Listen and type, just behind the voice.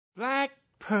Black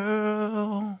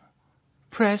pearl,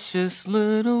 precious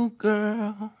little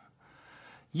girl,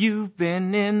 you've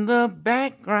been in the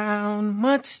background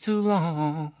much too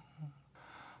long.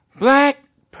 Black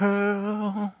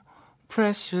pearl,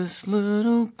 precious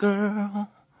little girl,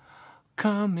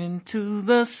 come into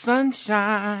the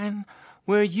sunshine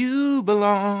where you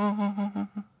belong.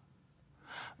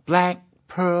 Black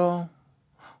pearl,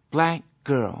 black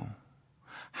girl,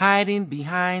 hiding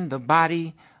behind the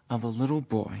body of a little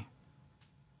boy.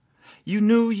 You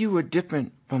knew you were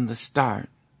different from the start.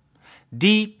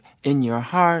 Deep in your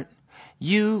heart,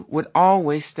 you would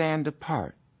always stand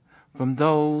apart from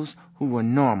those who were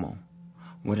normal,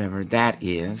 whatever that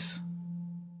is.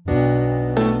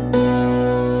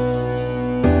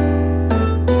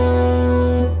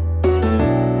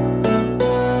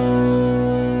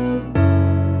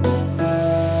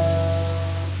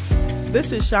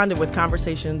 This is Shonda with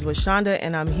Conversations with Shonda,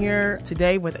 and I'm here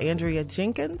today with Andrea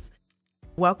Jenkins.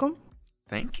 Welcome.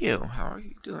 Thank you. How are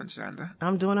you doing, Shonda?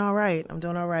 I'm doing all right.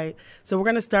 So we're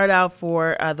going to start out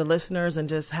for the listeners and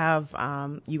just have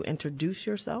you introduce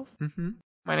yourself. Mm-hmm.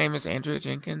 My name is Andrea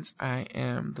Jenkins. I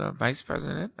am the Vice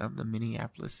President of the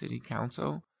Minneapolis City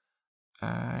Council.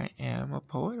 I am a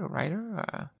poet, a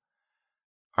writer,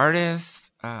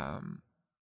 artist,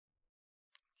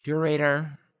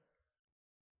 curator,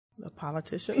 A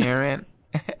politician. parent,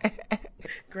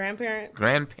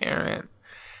 Grandparent.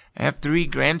 I have 3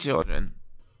 grandchildren.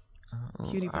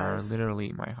 Cutie are pies.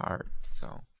 literally my heart.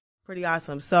 So Pretty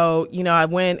awesome. So, I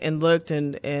went and looked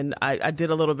and I did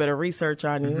a little bit of research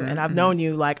on you, and I've known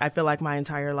you I feel like my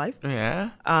entire life.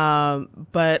 yeah,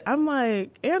 But I'm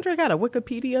like, Andrea got a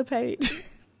Wikipedia page.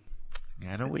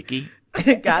 got a wiki.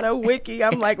 Got a wiki.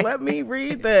 I'm like, let me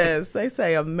read this. They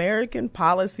say American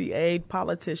policy aide,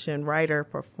 politician, writer,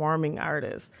 performing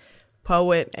artist,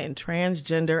 poet, and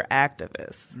transgender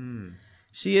activist.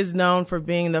 She is known for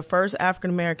being the first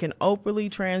African-American openly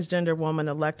transgender woman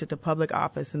elected to public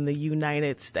office in the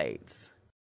United States.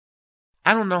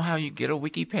 I don't know how you get a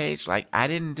wiki page. I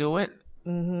didn't do it.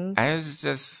 Mm-hmm. I was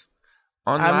just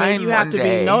online you have one to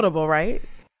day. be notable, right?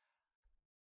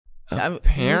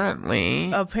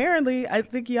 Apparently. Apparently, I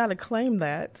think you ought to claim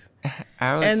that.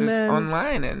 I was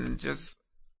online and just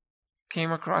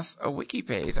came across a wiki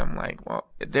page. I'm like, well,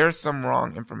 there's some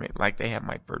wrong information. They have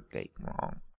my birth date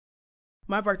wrong.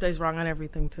 My birthday's wrong on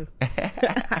everything, too.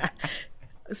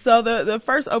 So the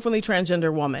first openly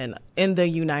transgender woman in the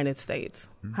United States,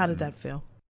 how did that feel?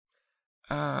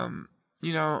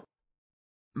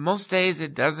 Most days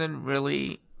it doesn't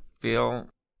really feel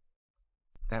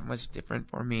that much different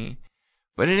for me.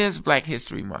 But it is Black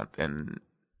History Month, and,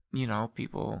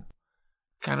 people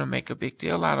kind of make a big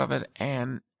deal out of it.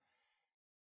 And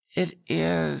it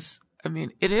is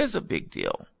a big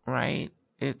deal, right?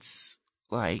 It's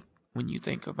like when you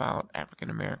think about African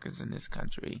Americans in this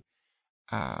country,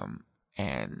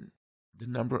 and the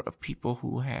number of people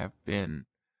who have been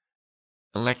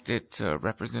elected to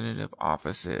representative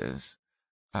offices,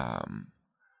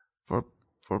 for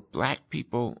Black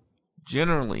people,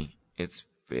 generally, it's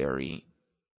very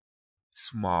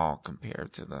small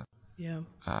compared to the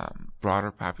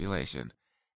broader population.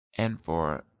 And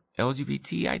for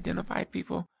LGBT identified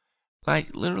people,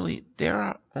 literally, there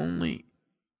are only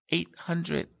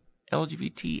 800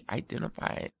 LGBT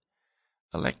identified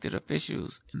elected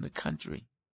officials in the country.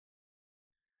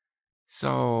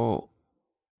 So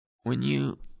when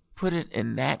you put it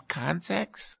in that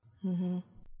context,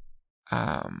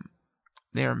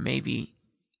 there are maybe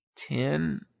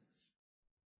 10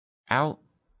 out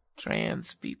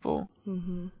trans people.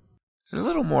 A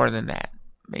little more than that,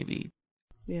 maybe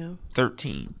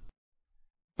 13.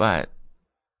 But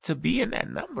to be in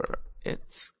that number,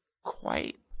 it's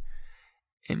quite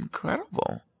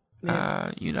incredible.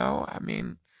 I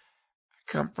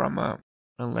come from a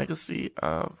legacy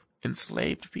of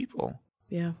enslaved people.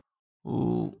 Yeah.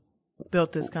 Who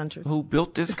built this country.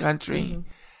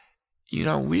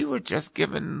 We were just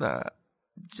given got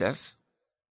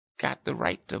the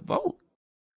right to vote,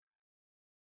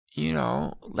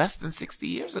 less than 60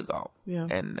 years ago. Yeah.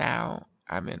 And now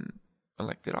I'm in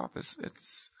elected office.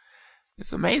 It's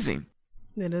amazing.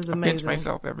 It is I amazing. pinch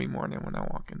myself every morning when I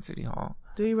walk in City Hall.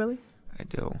 Do you really? I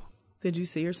do. Did you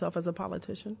see yourself as a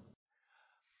politician?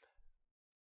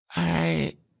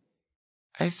 I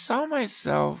saw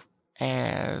myself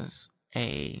as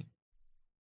a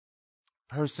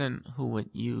person who would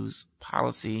use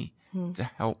policy to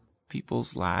help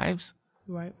people's lives.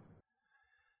 Right.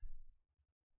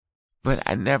 But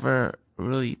I never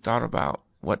really thought about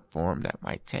what form that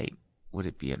might take. Would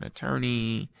it be an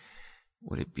attorney?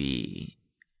 Would it be,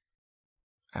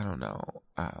 I don't know,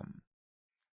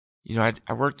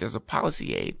 I worked as a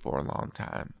policy aide for a long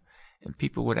time, and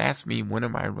people would ask me, when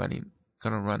am I going to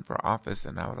run for office?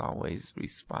 And I would always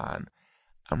respond,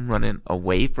 I'm running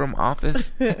away from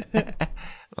office.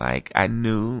 Like, I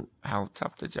knew how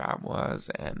tough the job was,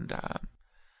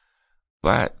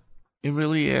 but it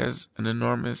really is an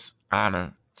enormous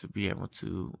honor to be able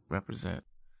to represent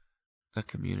the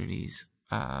communities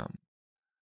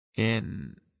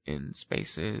in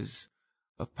spaces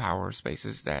of power,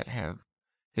 spaces that have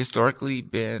historically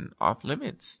been off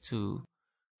limits to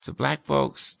Black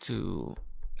folks, to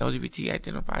LGBT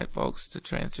identified folks, to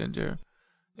transgender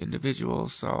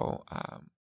individuals. So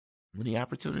when the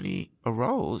opportunity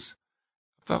arose,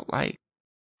 I felt like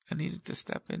I needed to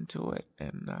step into it,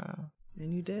 and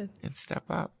you did, and step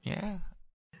up. Yeah.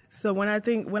 So when I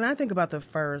think about the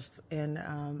first,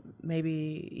 and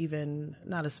maybe even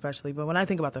not especially, but when I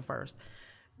think about the first,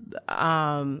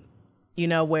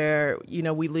 where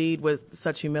we lead with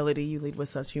such humility, you lead with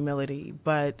such humility,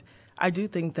 but I do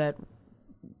think that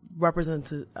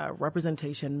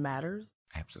representation matters.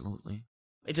 Absolutely.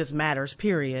 It just matters,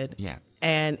 period. Yeah.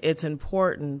 And it's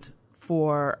important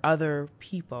for other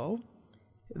people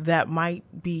that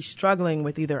might be struggling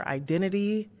with either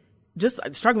identity,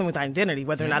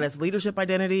 whether or not it's leadership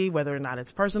identity, whether or not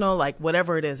it's personal, like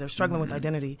whatever it is, they're struggling with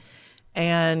identity.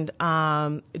 And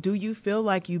do you feel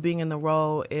like you being in the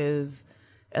role is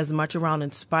as much around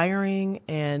inspiring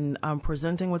and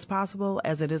presenting what's possible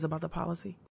as it is about the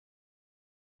policy?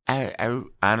 I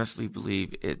honestly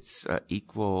believe it's an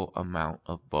equal amount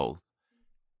of both.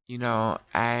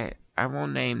 I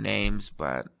won't name names,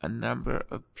 but a number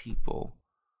of people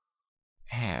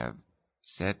have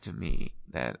said to me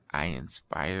that I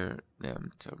inspire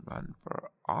them to run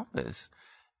for office,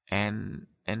 and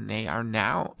they are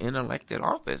now in elected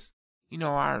office.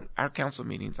 Our council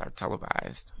meetings are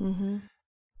televised. Mm-hmm.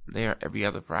 They are every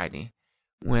other Friday.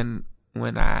 When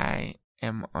I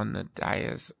am on the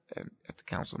dais at the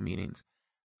council meetings,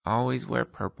 I always wear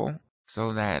purple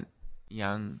so that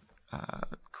young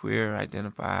queer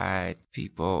identified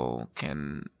people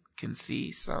can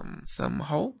see some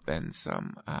hope and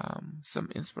some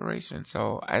inspiration.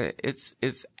 So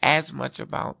it's as much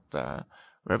about the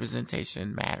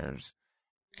representation matters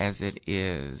as it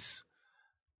is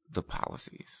the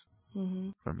policies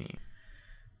for me.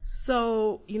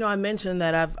 So, I mentioned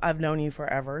that I've known you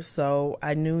forever. So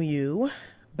I knew you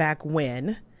back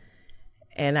when,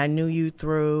 and I knew you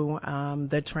through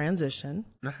the transition.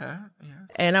 Yeah.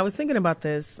 And I was thinking about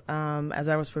this as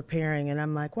I was preparing, and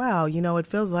I'm like, wow, it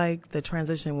feels like the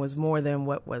transition was more than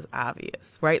what was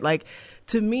obvious, right? Like,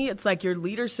 to me, it's like your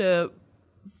leadership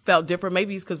felt different.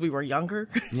 Maybe it's because we were younger.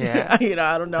 Yeah.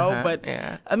 I don't know. But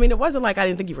yeah. I mean, it wasn't like I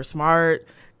didn't think you were smart,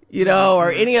 or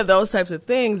any of those types of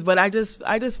things. But I just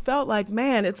felt like,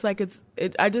 man, it's like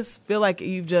I just feel like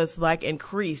you've just like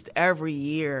increased every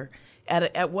year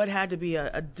at what had to be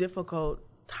a difficult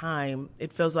time.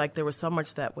 It feels like there was so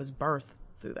much that was birthed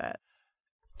through that.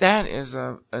 That is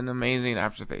an amazing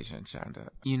observation, Shonda.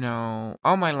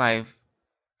 All my life,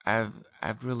 I've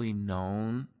really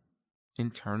known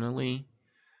internally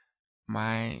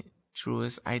my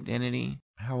truest identity.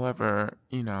 However,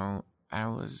 I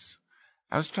was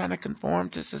trying to conform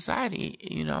to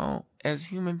society. As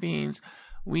human beings,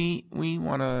 we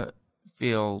want to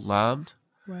feel loved.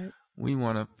 Right. We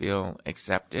want to feel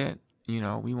accepted. We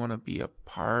want to be a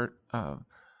part of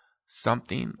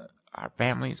something, our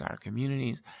families, our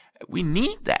communities. We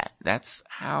need that. That's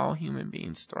how human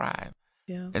beings thrive.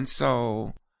 Yeah. And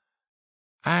so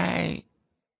I,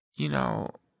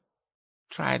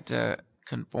 tried to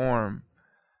conform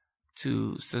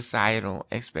to societal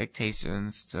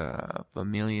expectations, to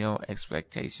familial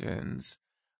expectations,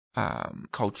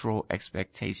 cultural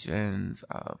expectations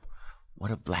of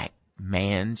what a Black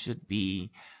man should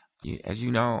be. As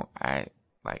you know, I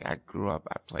grew up,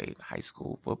 I played high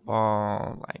school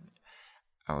football,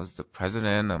 I was the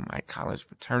president of my college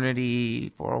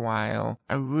fraternity for a while.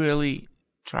 I really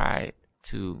tried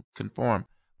to conform.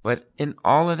 But in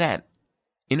all of that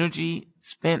energy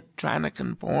spent trying to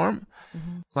conform,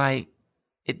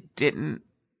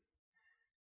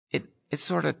 it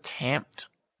sort of tamped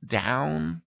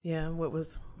down. Yeah, what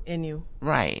was in you.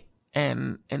 Right.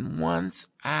 And once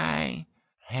I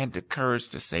had the courage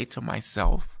to say to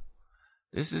myself,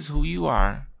 this is who you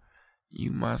are.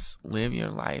 You must live your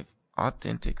life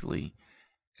authentically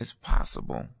as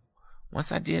possible.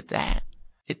 Once I did that,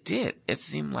 it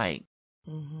seemed like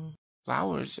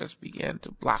flowers just began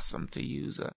to blossom, to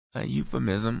use a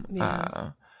euphemism.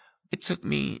 Yeah. It took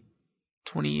me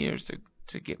 20 years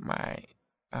to get my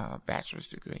bachelor's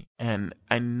degree. And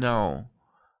I know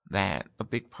that a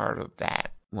big part of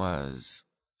that was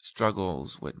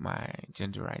struggles with my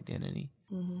gender identity.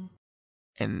 Mm-hmm.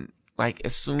 And like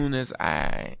as soon as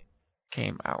I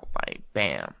came out, like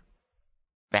bam,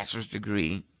 bachelor's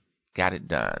degree, got it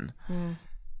done. Mm.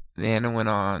 Then I went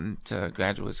on to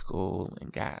graduate school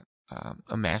and got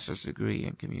a master's degree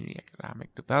in community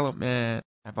economic development.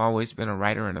 I've always been a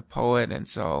writer and a poet, and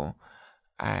so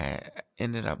I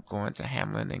ended up going to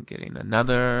Hamline and getting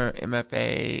another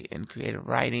MFA in creative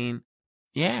writing.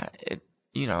 Yeah,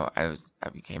 I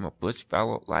became a Bush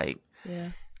Fellow. Like,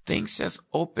 things just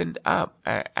opened up.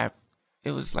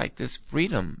 It was like this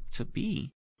freedom to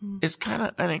be. It's kind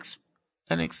of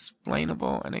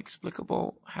unexplainable,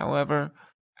 inexplicable. However,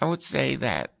 I would say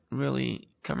that really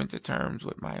coming to terms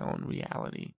with my own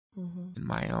reality and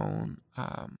my own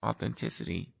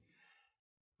authenticity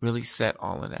really set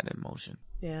all of that in motion.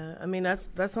 Yeah, I mean,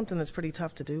 that's something that's pretty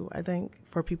tough to do, I think,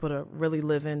 for people to really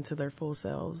live into their full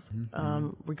selves.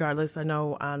 Regardless, I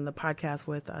know on the podcast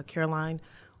with Caroline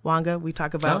Wanga, we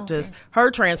talk about just her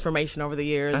transformation over the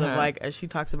years of like, as she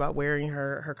talks about wearing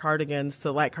her cardigans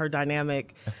to like her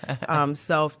dynamic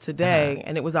self today.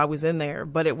 And it was always in there,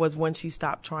 but it was when she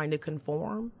stopped trying to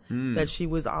conform that she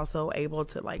was also able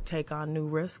to like take on new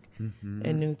risk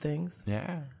and new things.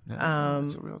 Yeah,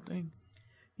 it's a real thing.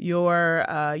 You're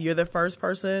the first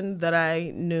person that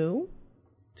I knew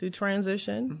to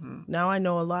transition. Now I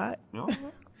know a lot.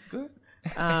 Good.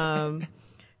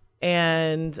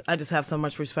 And I just have so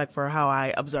much respect for how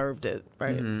I observed it,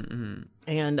 right?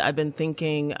 And I've been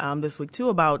thinking this week too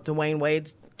about Dwayne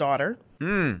Wade's daughter.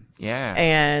 Yeah.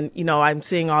 And I'm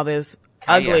seeing all this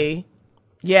Kaya. ugly.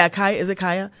 Yeah, Kaya. Is it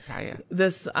Kaya? Kaya.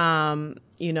 This trans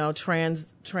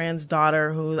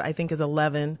daughter who I think is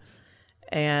 11.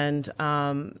 And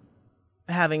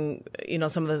having,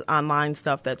 some of this online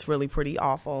stuff that's really pretty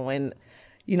awful. And,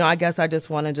 I guess I just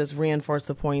want to just reinforce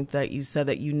the point that you said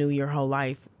that you knew your whole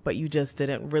life, but you just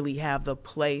didn't really have the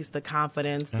place, the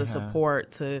confidence, the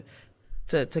support to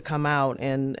come out.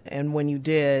 And when you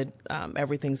did,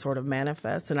 everything sort of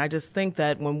manifests. And I just think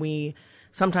that when we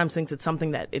sometimes think it's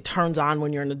something that it turns on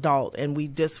when you're an adult and we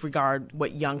disregard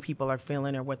what young people are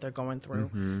feeling or what they're going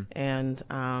through. And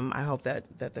I hope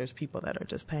that there's people that are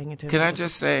just paying attention. Can I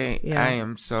just say, I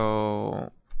am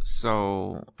so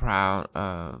proud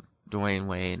of Dwayne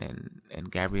Wade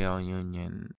and Gabrielle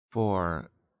Union for,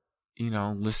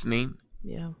 listening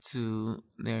to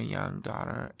their young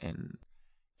daughter and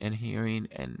hearing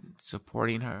and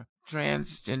supporting her.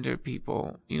 Transgender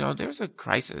people, there's a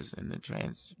crisis in the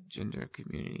transgender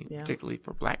community, particularly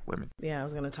for Black women. Yeah, I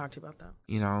was going to talk to you about that.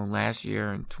 Last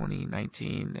year in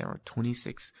 2019, there were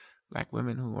 26 Black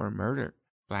women who were murdered,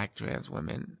 Black trans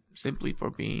women, simply for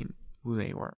being who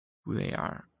they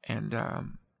are. And I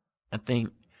think,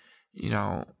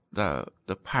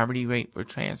 the poverty rate for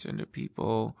transgender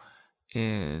people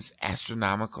is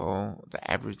astronomical. The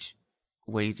average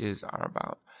wages are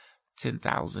about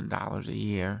 $10,000 a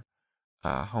year.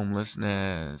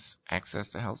 Homelessness, access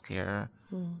to healthcare,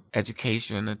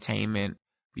 education, attainment.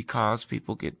 Because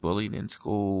people get bullied in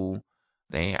school,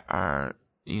 they are,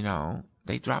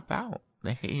 they drop out.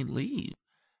 They leave,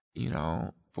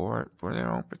 for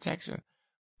their own protection.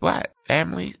 But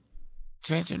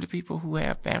transgender people who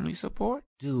have family support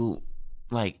do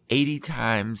like 80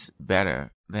 times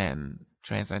better than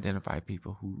trans-identified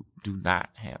people who do not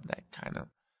have that kind of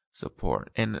support.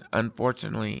 And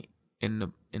unfortunately, in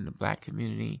the Black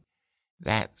community,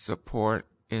 that support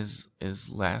is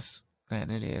less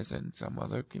than it is in some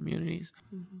other communities.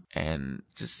 And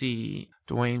to see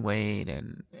Dwayne Wade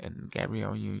and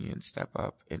Gabrielle Union step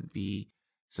up and be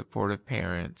supportive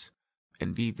parents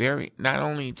and be not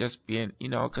only just being,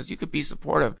 because you could be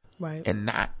supportive and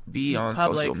not be on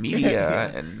social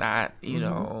media and not,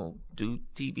 do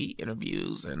TV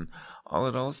interviews and all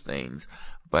of those things,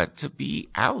 but to be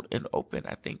out and open,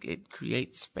 I think it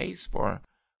creates space for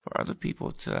other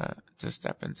people to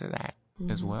step into that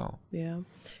as well. Yeah.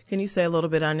 Can you say a little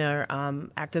bit on your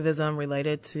activism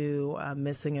related to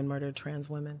missing and murdered trans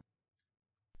women?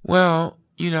 Well,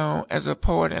 as a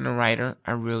poet and a writer,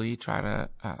 I really try to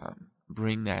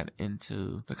bring that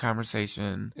into the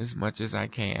conversation as much as I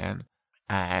can.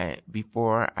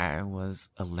 Before I was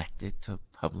elected to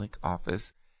public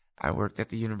office, I worked at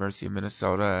the University of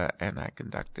Minnesota and I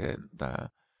conducted the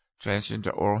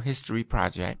Transgender Oral History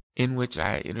Project, in which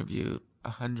I interviewed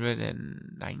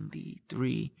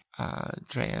 193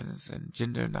 trans and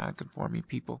gender nonconforming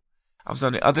people. I was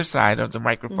on the other side of the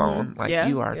microphone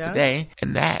you are today.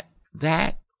 And that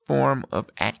form of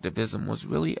activism was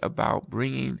really about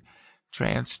bringing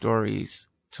trans stories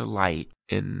to light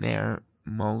in their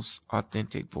most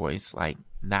authentic voice, like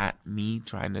not me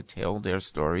trying to tell their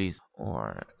stories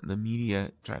or the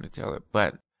media trying to tell it,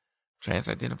 but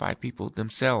trans-identified people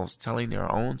themselves telling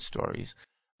their own stories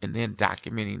and then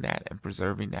documenting that and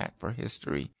preserving that for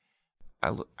history.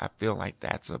 I feel like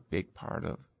that's a big part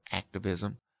of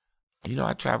activism. You know,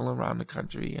 I travel around the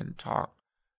country and talk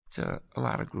to a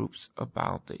lot of groups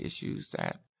about the issues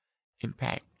that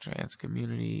impact trans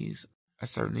communities. I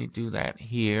certainly do that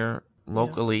here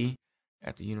locally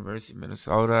at the University of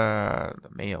Minnesota, the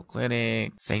Mayo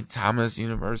Clinic, St. Thomas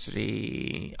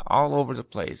University, all over the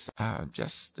place.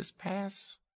 Just this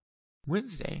past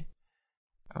Wednesday,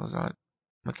 I was on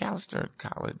Macalester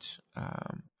College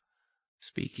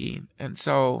speaking. And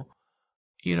so,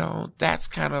 you know, that's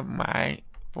kind of my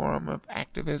form of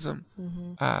activism.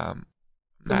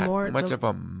 Not much of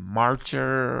a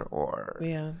marcher or,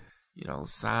 you know,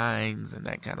 signs and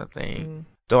that kind of thing.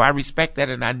 Though I respect that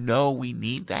and I know we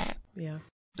need that. Yeah.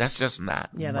 That's just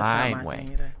not my way.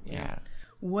 Thing either. Yeah.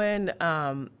 When,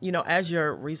 you know, as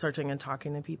you're researching and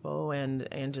talking to people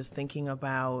and just thinking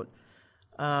about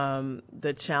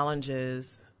the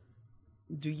challenges,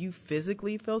 do you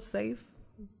physically feel safe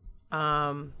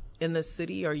in the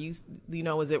city? Are you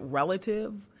know, is it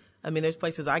relative? I mean, there's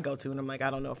places I go to and I'm like, I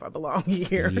don't know if I belong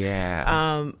here. Yeah.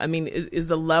 I mean, is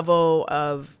the level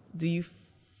of, do you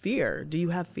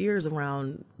have fears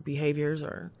around behaviors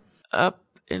or? Up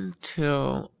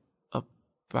until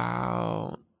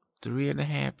about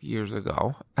 3.5 years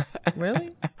ago.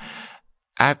 Really?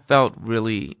 I felt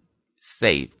really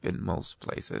safe in most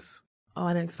places. Oh,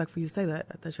 I didn't expect for you to say that.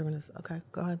 I thought you were going to, okay,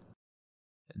 go ahead.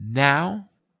 Now,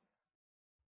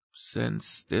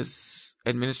 since this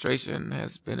administration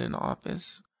has been in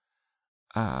office,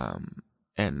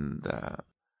 and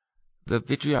the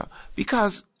vitriol,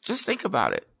 because just think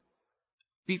about it.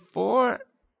 Before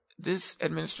this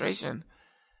administration,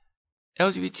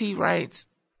 LGBT rights,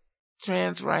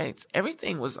 trans rights,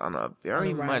 everything was on a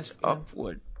very much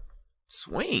upward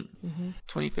swing.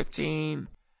 2015,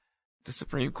 the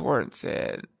Supreme Court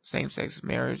said same-sex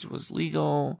marriage was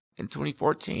legal. In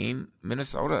 2014,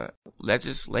 Minnesota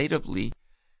legislatively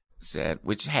said,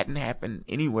 which hadn't happened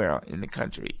anywhere in the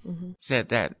country, said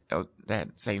that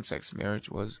same-sex marriage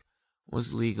was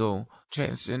legal.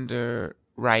 Transgender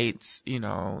rights, you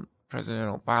know,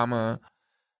 President Obama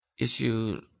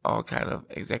issued all kind of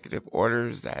executive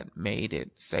orders that made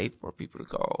it safe for people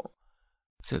to go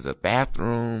to the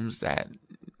bathrooms that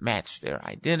match their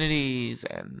identities,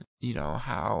 and, you know,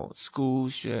 how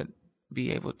schools should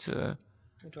be able to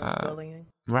address bullying.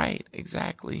 Right,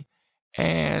 exactly.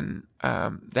 And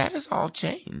that has all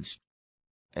changed.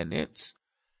 And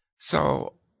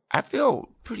so I feel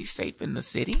pretty safe in the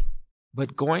city,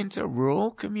 but going to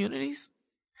rural communities,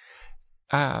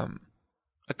 a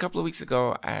couple of weeks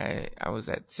ago, I was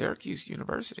at Syracuse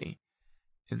University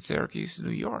in Syracuse,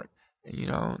 New York. And, you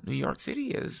know, New York City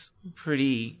is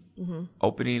pretty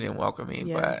opening and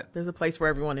welcoming, but there's a place for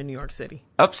everyone in New York City.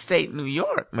 Upstate New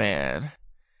York, man,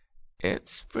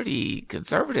 it's pretty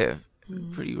conservative,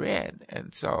 pretty red.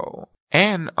 And so,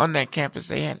 and on that campus,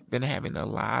 they had been having a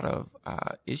lot of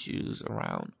issues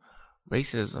around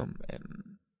racism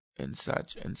and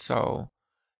such. And so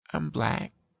I'm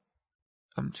Black,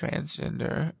 I'm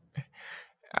transgender,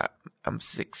 I'm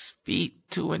 6 feet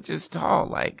 2 inches tall.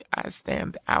 Like, I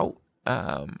stand out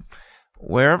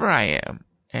wherever I am,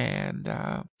 and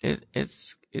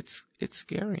it's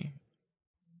scary.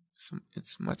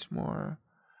 It's much more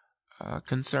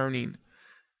concerning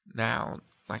now,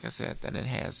 like I said, than it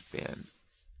has been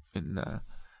in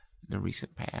the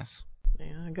recent past.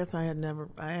 Yeah, I guess I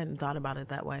hadn't thought about it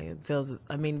that way. It feels,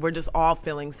 I mean, we're just all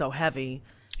feeling so heavy.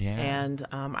 Yeah. And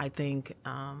I think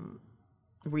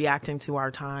reacting to our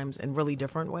times in really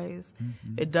different ways.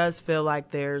 It does feel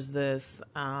like there's this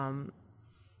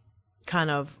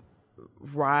kind of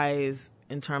rise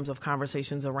in terms of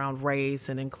conversations around race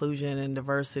and inclusion and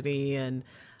diversity. And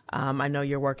I know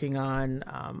you're working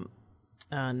on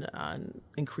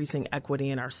increasing equity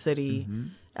in our city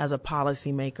as a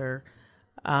policymaker.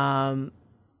 Do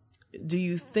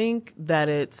you think that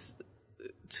it's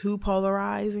too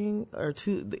polarizing, or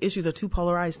the issues are too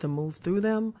polarized to move through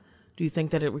them? Do you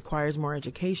think that it requires more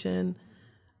education?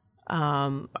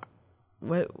 I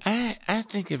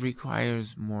think it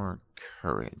requires more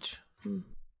courage.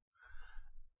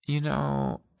 You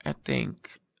know, I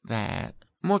think that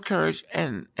more courage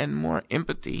and more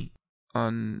empathy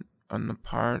on the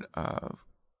part of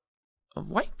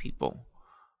white people.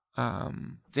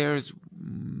 There's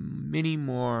many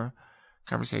more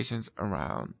conversations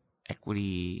around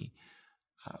equity,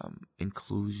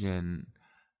 inclusion,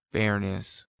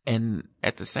 fairness, and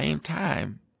at the same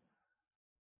time,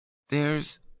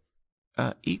 there's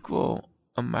an equal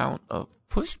amount of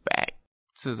pushback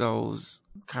to those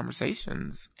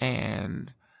conversations.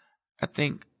 And I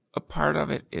think a part of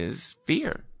it is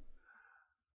fear.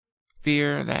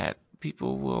 Fear that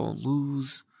people will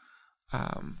lose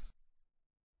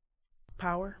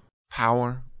power,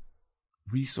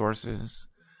 resources.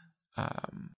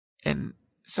 And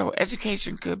so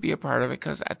education could be a part of it,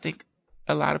 because I think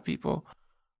a lot of people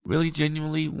really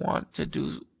genuinely want to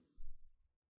do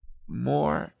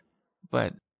more,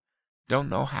 but don't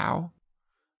know how.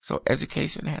 So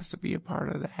education has to be a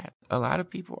part of that. A lot of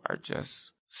people are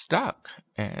just stuck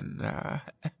and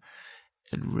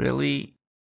really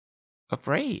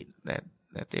afraid that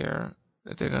they're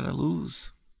going to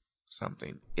lose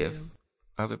something if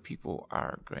other people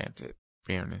are granted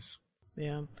fairness.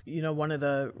 Yeah. One of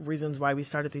the reasons why we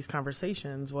started these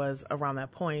conversations was around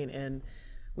that point, and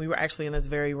we were actually in this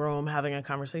very room having a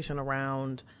conversation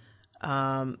around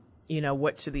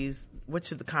what should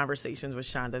the conversations with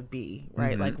Shonda be,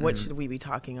 right? Mm-hmm, like what should we be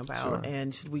talking about? Sure.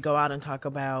 And should we go out and talk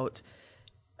about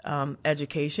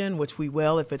education, which we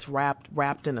will if it's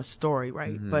wrapped in a story,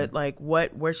 right? Mm-hmm. But like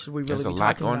where should we really be talking about? There's a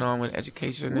lot going on with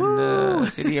education in the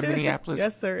city of Minneapolis.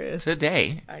 Yes, there is.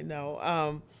 Today. I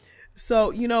know.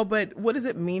 So, but what does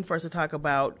it mean for us to talk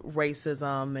about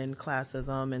racism and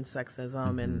classism and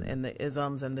sexism and the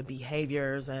isms and the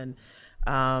behaviors and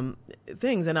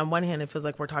things? And on one hand, it feels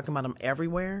like we're talking about them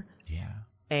everywhere. Yeah.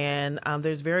 And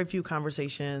there's very few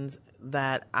conversations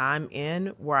that I'm in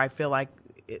where I feel like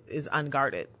it is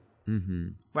unguarded. Mm-hmm.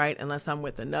 Right? Unless I'm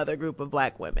with another group of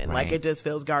Black women. Right. Like it just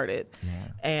feels guarded. Yeah.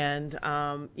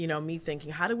 And, me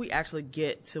thinking, how do we actually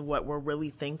get to what we're really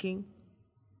thinking?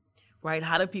 Right?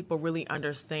 How do people really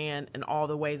understand in all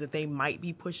the ways that they might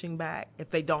be pushing back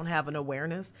if they don't have an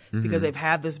awareness because they've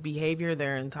had this behavior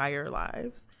their entire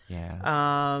lives?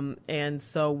 Yeah. And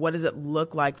so what does it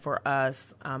look like for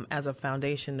us as a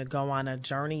foundation to go on a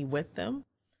journey with them?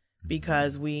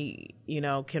 Because we,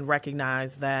 can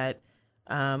recognize that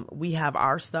we have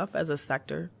our stuff as a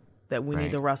sector that we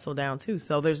need to wrestle down too.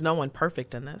 So there's no one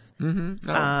perfect in this. Mm-hmm.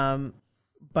 No.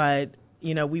 But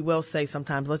we will say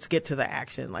sometimes, let's get to the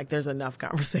action. Like there's enough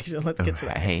conversation. Let's get to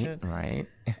the action. Right.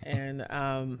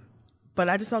 And, but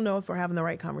I just don't know if we're having the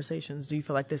right conversations. Do you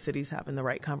feel like the city's having the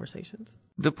right conversations?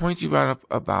 The point you brought up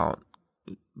about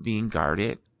being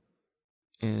guarded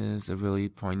is a really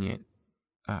poignant,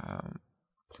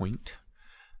 point.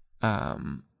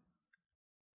 And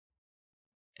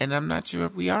I'm not sure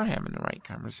if we are having the right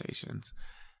conversations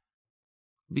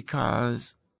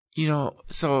because,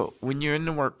 so when you're in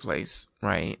the workplace,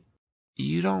 right,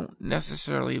 you don't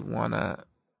necessarily want to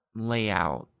lay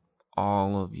out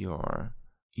all of your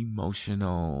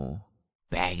emotional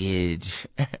baggage,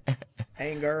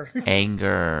 anger,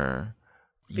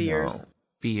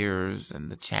 fears and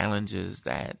the challenges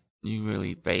that you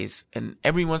really face. And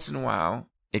every once in a while,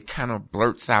 it kind of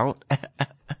blurts out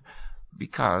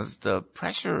because the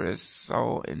pressure is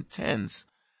so intense.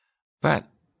 But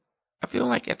I feel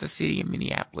like at the city of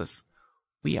Minneapolis,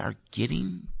 we are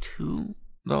getting to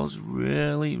those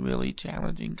really, really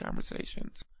challenging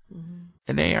conversations. Mm-hmm.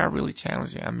 And they are really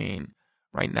challenging. I mean,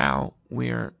 right now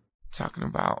we're talking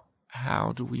about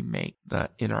how do we make the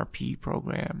NRP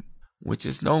program, which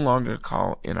is no longer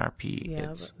called NRP.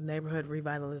 Yeah, it's Neighborhood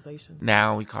Revitalization.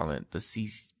 Now we call it the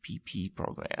CPP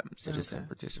program, Citizen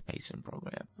Participation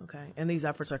Program. Okay. And these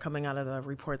efforts are coming out of the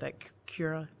report that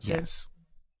Cura did? Yes.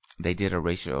 They did a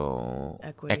racial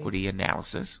equity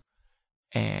analysis.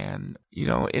 And,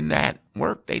 in that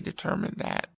work, they determined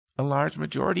that a large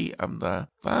majority of the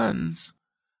funds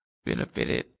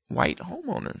benefited white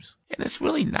homeowners. And it's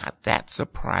really not that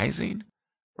surprising,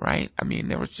 right? I mean,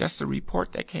 there was just a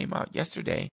report that came out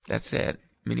yesterday that said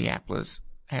Minneapolis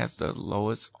has the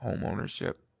lowest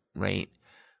homeownership rate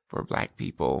for Black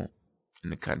people in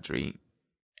the country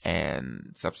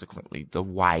and subsequently the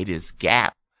widest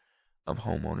gap of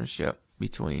homeownership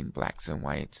between Blacks and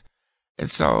whites. And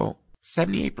so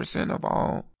 78% of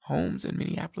all homes in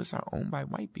Minneapolis are owned by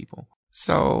white people.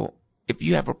 So if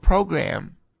you have a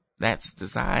program that's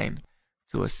designed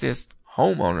to assist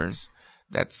homeowners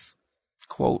that's,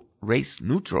 quote, race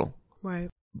neutral, right,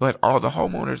 but all the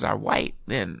homeowners are white,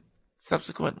 then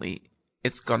subsequently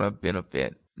it's going to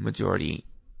benefit majority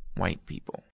white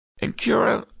people. And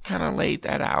Cura kind of laid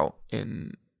that out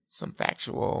in some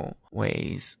factual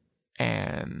ways.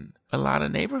 And a lot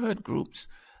of neighborhood groups,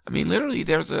 I mean, literally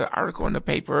there's an article in the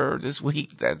paper this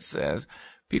week that says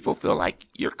people feel like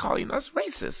you're calling us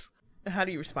racist. How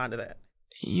do you respond to that?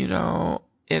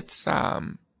 It's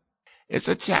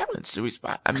a challenge to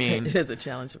respond. I mean, it is a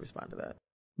challenge to respond to that.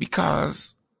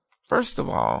 Because, first of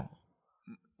all,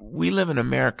 we live in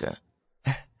America,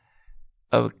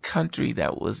 a country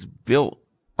that was built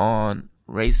on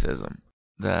racism.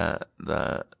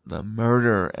 the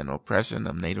murder and oppression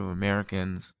of Native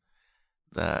Americans,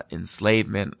 the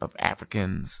enslavement of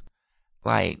Africans,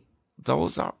 like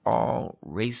those are all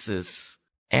racist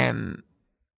and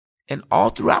all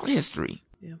throughout history.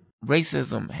 Yeah.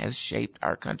 Racism has shaped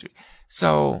our country.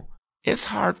 So it's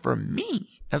hard for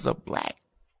me as a Black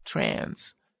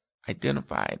trans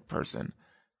identified person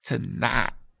to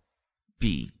not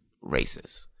be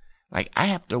racist. Like, I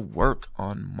have to work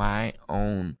on my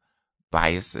own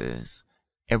biases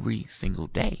every single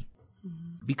day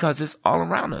because it's all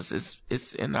around us.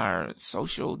 It's in our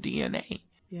social DNA.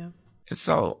 Yeah. And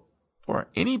so for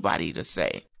anybody to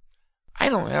say, I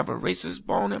don't have a racist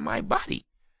bone in my body,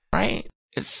 right?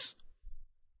 It's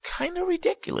kind of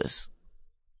ridiculous.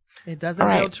 It doesn't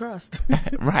build trust.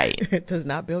 Right. It does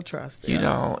not build trust. You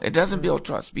know, it doesn't build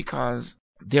trust because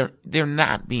they're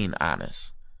not being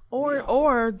honest.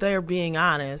 Or they're being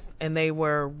honest and they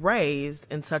were raised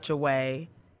in such a way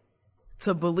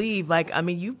to believe, like, I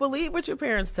mean, you believe what your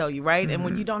parents tell you, right? And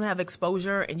when you don't have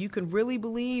exposure and you can really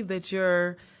believe that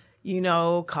you're, you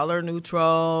know, color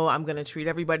neutral, I'm going to treat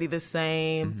everybody the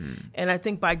same. And I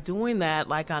think by doing that,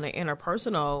 like on an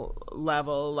interpersonal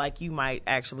level, like you might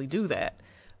actually do that.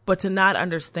 But to not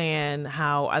understand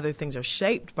how other things are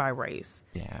shaped by race,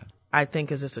 Yeah. I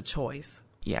think is just a choice.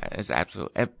 Yeah, it's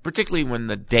absolutely, particularly when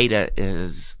the data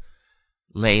is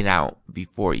laid out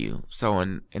before you. So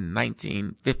in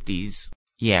 1950s,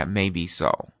 yeah, maybe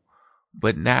so.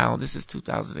 But now this is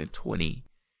 2020.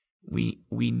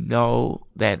 We know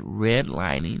that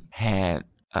redlining had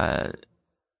a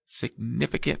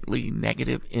significantly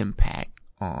negative impact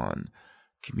on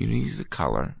communities of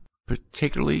color,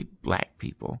 particularly Black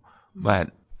people, but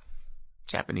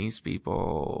Japanese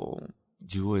people,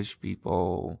 Jewish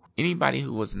people, anybody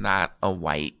who was not a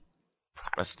white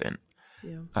Protestant,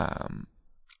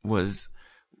 was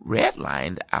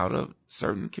redlined out of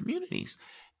certain communities.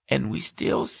 And we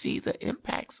still see the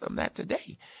impacts of that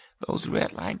today. Those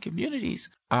redline communities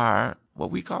are what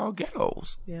we call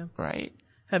ghettos, right?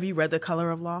 Have you read The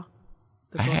Color of Law?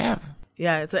 I have.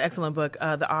 Yeah, it's an excellent book.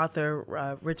 The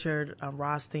author, Richard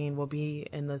Rothstein, will be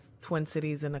in the Twin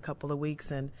Cities in a couple of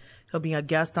weeks, and he'll be a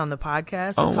guest on the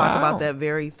podcast to talk about that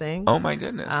very thing. Oh, my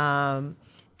goodness.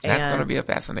 That's going to be a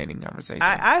fascinating conversation.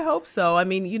 I hope so. I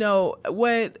mean,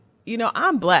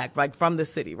 I'm Black, like from the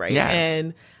city, right? Yes.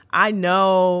 And I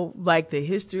know like the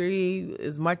history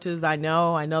as much as I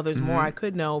know there's more I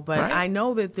could know, but Right. I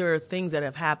know that there are things that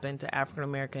have happened to African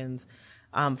Americans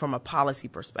from a policy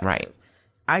perspective. Right.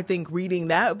 I think reading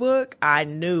that book, I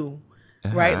knew,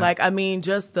 right? Like, I mean,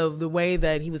 just the way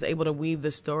that he was able to weave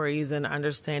the stories and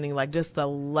understanding, like, just the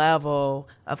level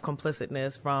of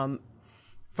complicitness from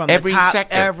Every the top,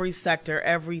 sector. every sector,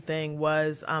 everything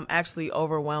was actually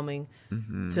overwhelming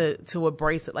to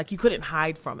embrace it. Like, you couldn't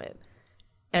hide from it.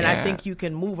 And I think you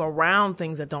can move around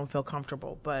things that don't feel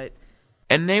comfortable, but.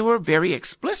 And they were very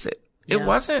explicit. Yeah.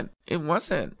 It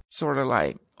wasn't sort of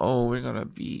like, oh, we're going to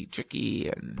be tricky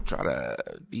and try to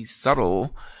be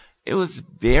subtle. It was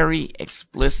very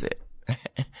explicit.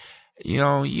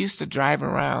 You used to drive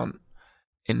around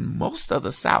in most of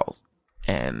the South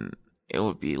and it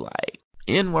would be like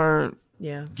N-word,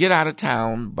 get out of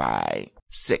town by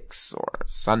 6 or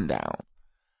sundown.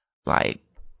 Like,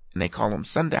 and they call them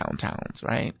sundown towns,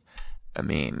 right? I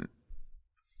mean,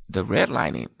 the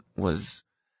redlining was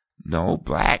no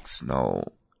Blacks, no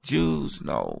Jews,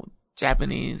 no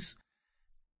Japanese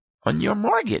on your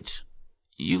mortgage.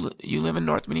 You live in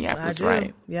North Minneapolis,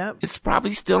 right? Yep. It's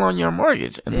probably still on your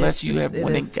mortgage unless you have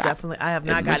went and got definitely. I have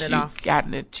not gotten it off.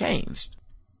 Gotten it changed.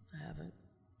 I haven't.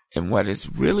 And what is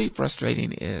really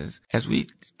frustrating is as we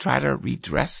try to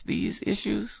redress these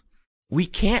issues, we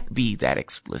can't be that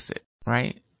explicit,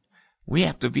 right? We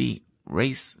have to be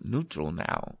race neutral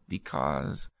now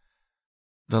because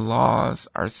the laws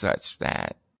are such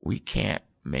that we can't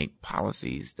make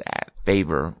policies that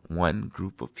favor one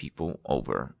group of people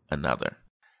over another.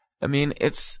 I mean,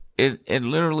 it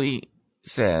literally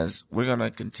says we're going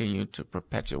to continue to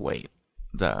perpetuate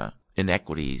the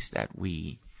inequities that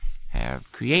we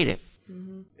have created.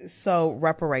 So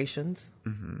reparations,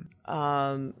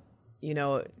 Mm-hmm.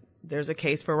 there's a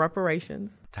case for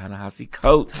reparations. Ta-Nehisi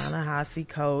Coates. Ta-Nehisi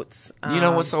Coates. You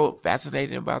know what's so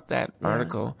fascinating about that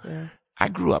article? Yeah. I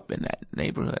grew up in that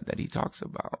neighborhood that he talks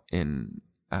about in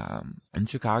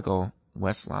Chicago,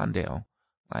 West Lawndale.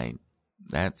 Like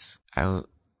I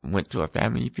went to a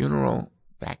family funeral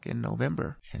back in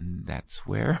November and that's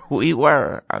where we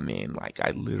were. I mean, like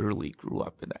I literally grew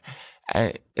up in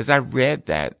that. As I read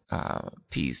that,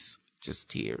 piece, just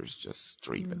tears just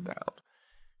streaming down.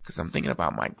 'Cause I'm thinking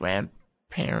about my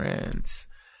grandparents,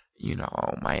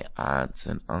 my aunts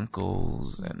and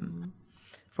uncles. And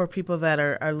for people that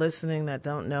are listening that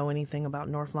don't know anything about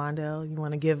North Lawndale, you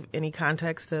want to give any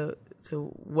context to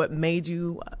what made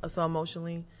you so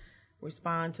emotionally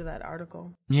respond to that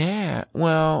article? Yeah,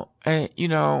 well, I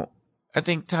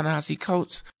think Ta-Nehisi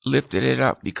Coates lifted it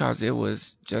up because it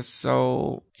was just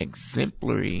so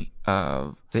exemplary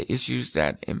of the issues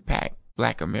that impact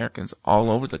Black Americans all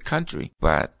over the country.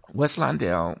 But West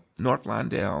Lawndale, North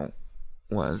Lawndale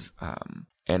was,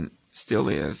 and still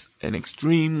is, an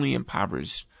extremely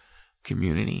impoverished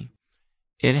community.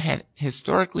 It had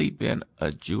historically been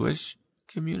a Jewish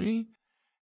community,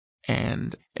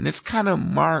 and it's kind of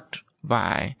marked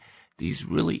by these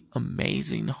really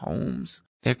amazing homes.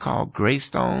 They're called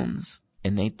graystones,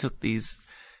 and they took these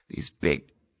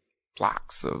big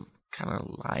blocks of kind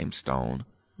of limestone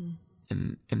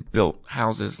and built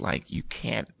houses like you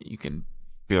can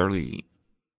barely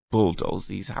bulldoze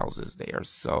these houses. They are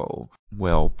so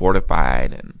well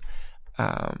fortified, and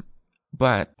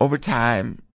but over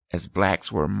time, as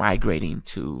Blacks were migrating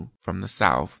from the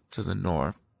South to the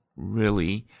North,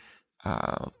 really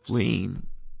fleeing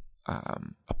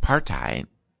apartheid,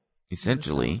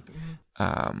 essentially,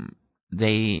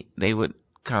 they would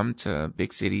come to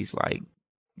big cities like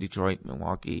Detroit,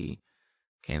 Milwaukee,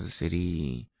 Kansas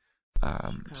City,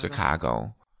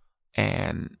 Chicago,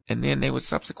 and then they would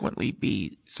subsequently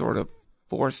be sort of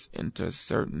forced into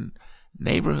certain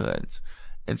neighborhoods.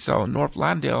 And so North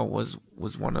Lawndale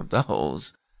was one of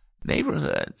those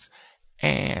neighborhoods,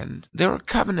 and there were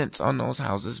covenants on those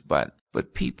houses, but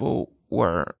people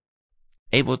were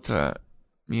able to,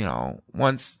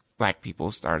 once Black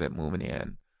people started moving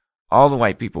in, all the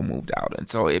white people moved out, and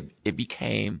so it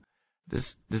became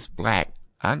this Black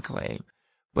enclave.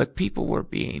 But people were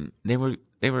being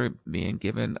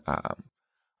given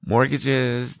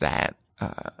mortgages that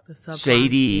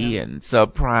shady and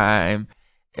subprime,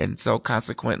 and so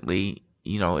consequently,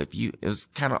 it was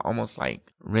kind of almost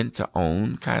like rent to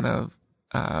own kind of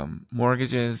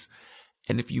mortgages,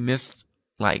 and if you missed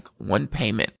like one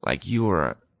payment, like you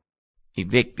were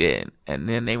evicted, and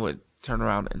then they would turn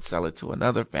around and sell it to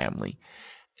another family,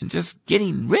 and just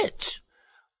getting rich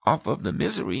off of the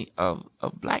misery of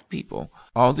Black people.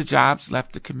 All the jobs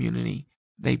left the community.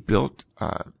 They built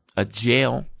a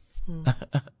jail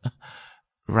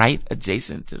right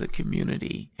adjacent to the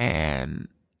community. And,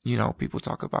 people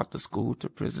talk about the school to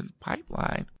prison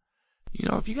pipeline.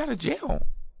 If you got a jail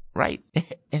right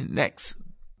next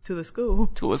to a school,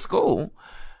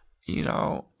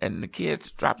 and the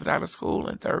kids dropping out of school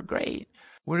in third grade,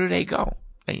 where do they go?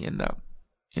 They end up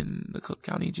in the Cook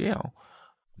County Jail.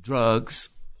 Drugs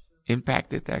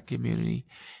impacted that community.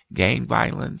 Gang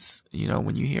violence,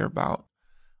 when you hear about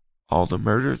all the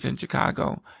murders in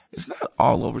Chicago, it's not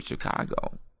all over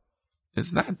Chicago.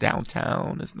 It's not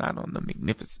downtown. It's not on the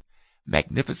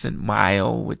Magnificent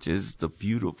Mile, which is the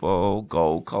beautiful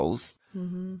Gold Coast,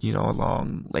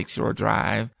 along Lakeshore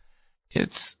Drive.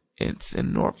 It's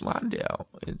in North Lawndale.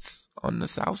 It's on the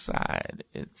South Side.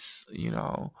 It's,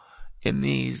 in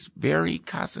these very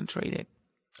concentrated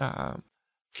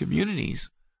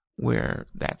communities where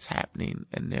that's happening.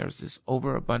 And there's this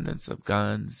overabundance of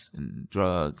guns and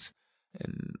drugs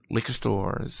and liquor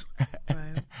stores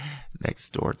right. next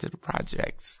door to the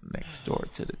projects, next door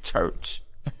to the church.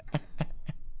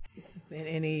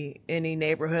 In any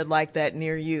neighborhood like that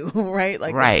near you, right?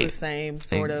 Like right. It's the same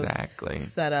sort of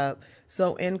setup.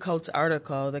 So in Coates'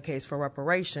 article, The Case for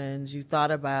Reparations, you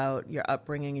thought about your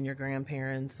upbringing and your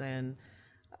grandparents and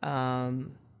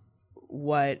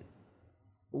what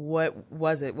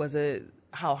was it? Was it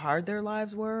how hard their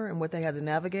lives were and what they had to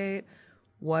navigate?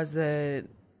 Was it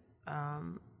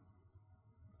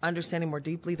understanding more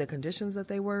deeply the conditions that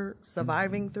they were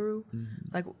surviving through?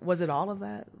 Like, was it all of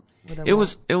that? It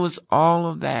was all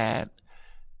of that,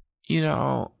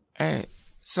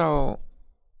 so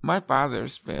my father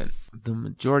spent the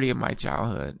majority of my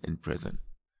childhood in prison.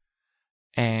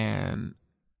 And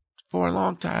for a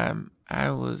long time,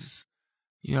 I was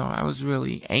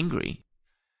really angry,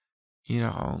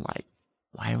 like,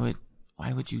 why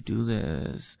would you do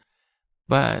this?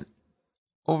 But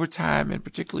over time, and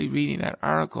particularly reading that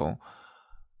article,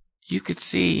 you could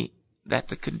see that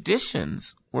the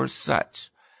conditions were such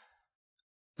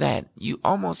that you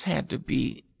almost had to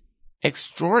be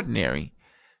extraordinary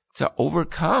to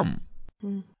overcome,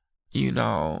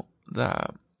 the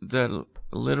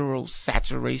literal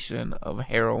saturation of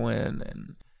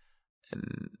heroin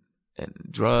and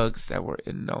drugs that were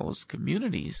in those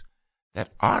communities, that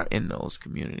are in those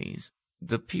communities.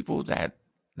 The people that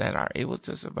are able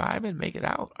to survive and make it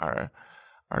out are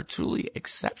truly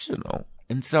exceptional.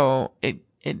 And so I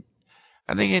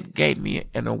I think it gave me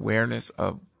an awareness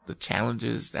of the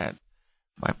challenges that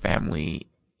my family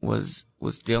was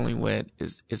dealing with.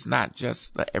 It's not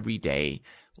just the everyday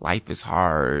life is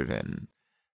hard and,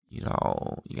 you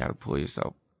know, you got to pull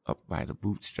yourself up by the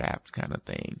bootstraps kind of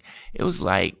thing. It was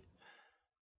like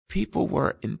people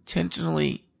were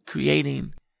intentionally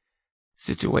creating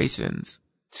situations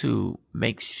to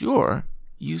make sure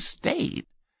you stayed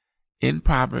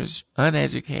impoverished,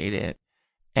 uneducated,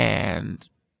 and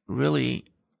really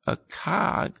a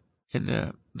cog in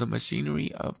the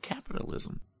machinery of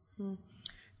capitalism.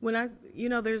 When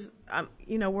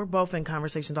we're both in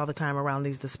conversations all the time around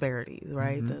these disparities,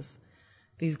 right? Mm-hmm.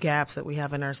 These gaps that we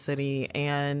have in our city.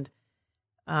 And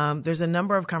there's a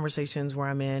number of conversations where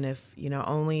I'm in, if,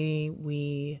 only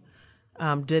we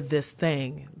did this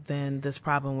thing, then this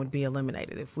problem would be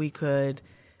eliminated. If we could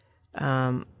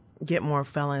get more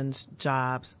felons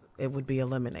jobs, it would be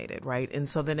eliminated, right? And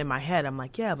so then in my head, I'm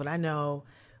like, yeah, but I know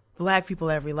Black people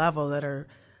at every level that are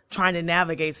trying to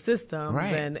navigate systems,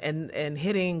 right, and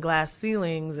hitting glass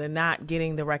ceilings and not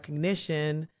getting the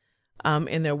recognition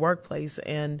in their workplace,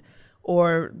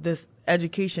 or this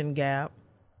education gap,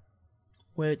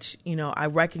 which, I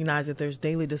recognize that there's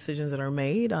daily decisions that are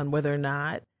made on whether or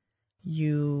not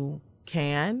you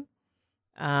can,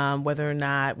 whether or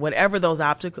not, whatever those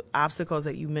obstacles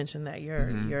that you mentioned that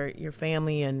your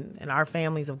family and our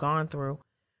families have gone through.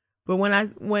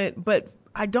 But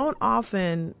I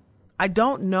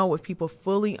don't know if people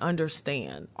fully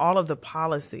understand all of the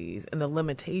policies and the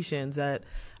limitations that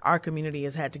our community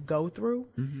has had to go through.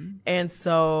 Mm-hmm. And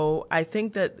so I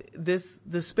think that this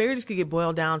disparities could get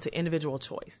boiled down to individual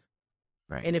choice.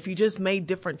 Right. And if you just made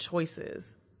different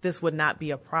choices, this would not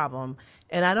be a problem.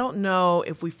 And I don't know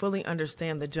if we fully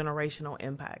understand the generational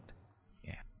impact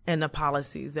and the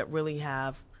policies that really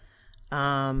have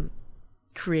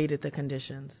created the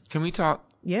conditions. Can we talk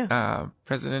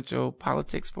presidential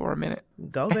politics for a minute?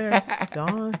 Go there. Go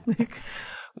on.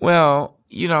 Well,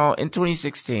 in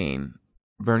 2016,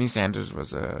 Bernie Sanders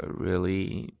was a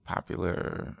really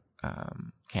popular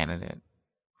candidate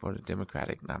for the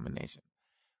Democratic nomination.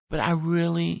 But I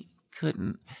really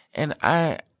couldn't. And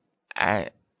I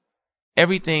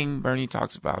everything Bernie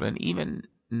talks about, and even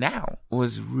now,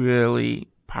 was really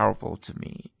powerful to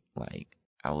me. Like,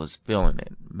 I was feeling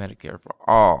it. Medicare for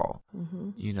all,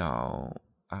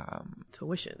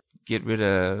 tuition, get rid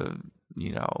of,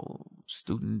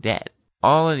 student debt,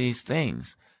 all of these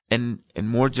things, and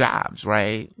more jobs,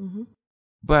 right? Mm-hmm.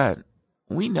 But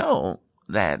we know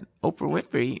that Oprah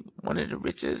Winfrey, one of the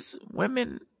richest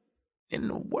women in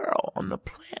the world, on the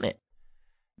planet,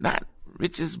 not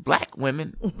richest Black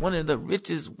women, one of the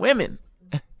richest women,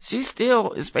 she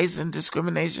still is facing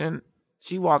discrimination.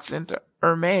 She walks into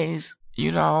Hermes,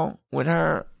 with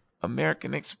her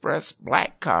American Express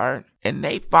Black card, and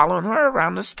they following her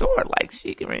around the store like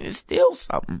she can ready to steal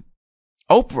something.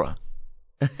 Oprah.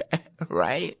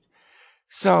 Right?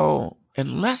 So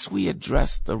unless we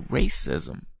address the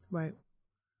racism, right,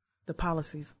 the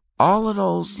policies, all of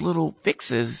those little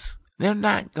fixes, they're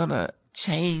not gonna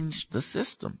change the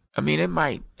system. I mean, it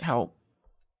might help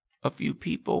a few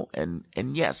people, and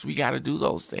yes, we gotta do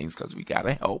those things because we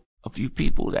gotta help a few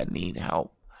people that need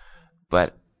help.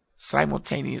 But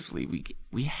simultaneously,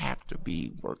 we have to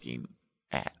be working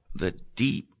at the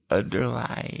deep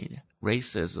underlying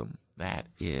racism that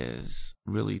is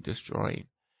really destroying.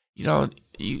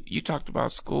 You talked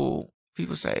about school.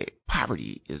 People say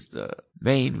poverty is the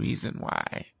main reason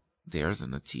why there's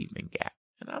an achievement gap.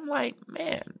 And I'm like,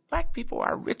 man, Black people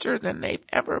are richer than they've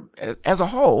ever, as a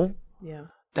whole,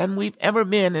 than we've ever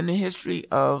been in the history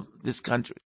of this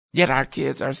country. Yet our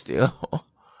kids are still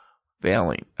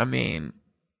failing. I mean,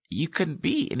 you couldn't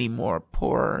be any more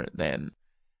poor than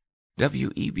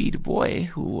W.E.B. Du Bois,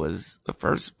 who was the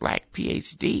first Black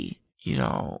PhD,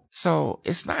 So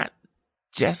it's not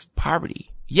just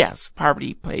poverty. Yes,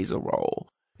 poverty plays a role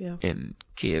in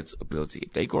kids' ability.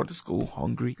 If they go to school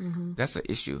hungry, that's an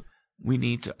issue. We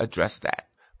need to address that.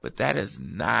 But that is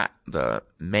not the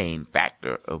main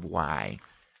factor of why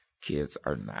kids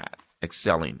are not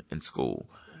excelling in school,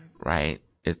 right?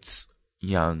 It's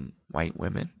young white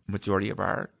women. Majority of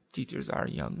our teachers are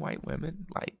young white women,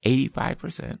 like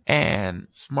 85%. And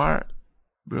smart,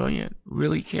 brilliant,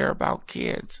 really care about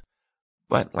kids.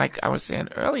 But like I was saying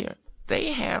earlier,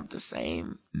 they have the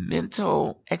same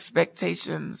mental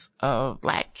expectations of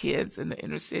Black kids in the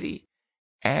inner city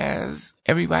as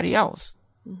everybody else.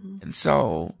 Mm-hmm. And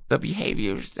so the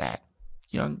behaviors that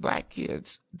young Black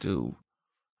kids do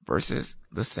versus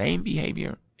the same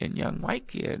behavior in young white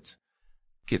kids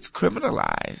gets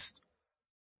criminalized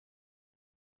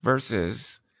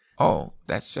versus, oh,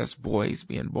 that's just boys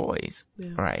being boys,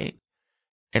 right?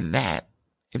 And that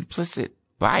implicit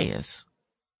bias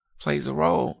plays a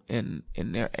role in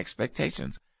their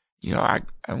expectations. You know,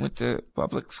 I went to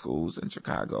public schools in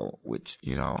Chicago, which,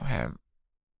 you know, have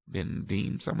been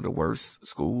deemed some of the worst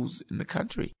schools in the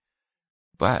country.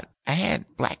 But I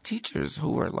had black teachers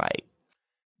who were like,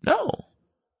 no,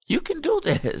 you can do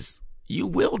this. You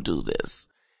will do this.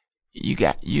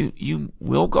 You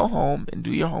will go home and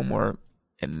do your homework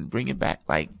and bring it back.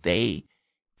 Like, they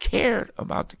cared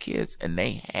about the kids and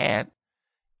they had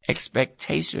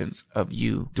expectations of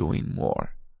you doing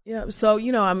more. Yeah. So,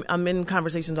 you know, I'm in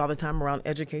conversations all the time around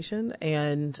education,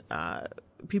 and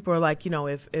people are like, you know,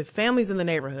 if families in the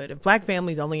neighborhood, if black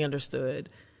families only understood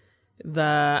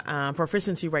the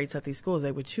proficiency rates at these schools,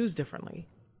 they would choose differently.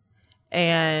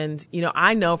 And, you know,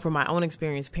 I know from my own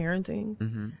experience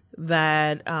parenting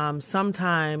that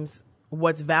sometimes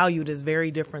what's valued is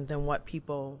very different than what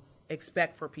people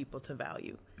expect for people to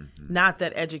value. Not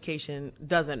that education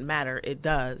doesn't matter, it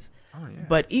does. Oh, yeah.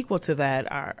 But equal to that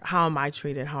are, how am I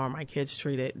treated? How are my kids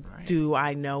treated? Right. Do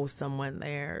I know someone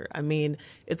there? I mean,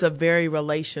 it's a very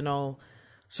relational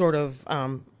sort of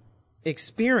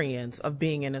experience of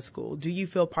being in a school. Do you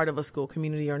feel part of a school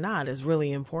community or not is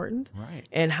really important. Right.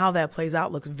 And how that plays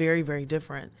out looks very, very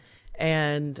different.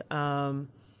 And,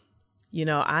 you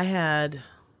know, I had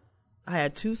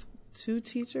two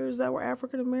teachers that were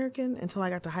African American until I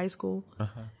got to high school.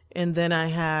 And then I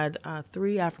had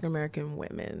 3 African American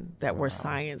women that were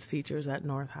science teachers at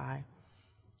North High.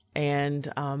 And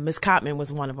Miss Cotman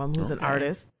was one of them, who's an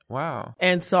artist. Wow.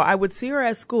 And so I would see her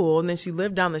at school, and then she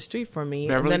lived down the street from me.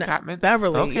 Beverly and then Cotman?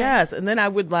 Beverly, Okay. yes. And then I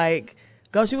would like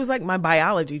go. She was like my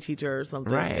biology teacher or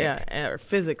something, Right. Yeah, or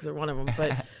physics or one of them.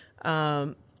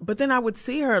 But then I would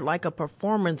see her at like a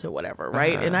performance or whatever,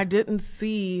 right? And I didn't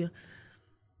see.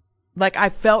 Like, I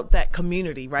felt that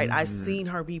community, right? I seen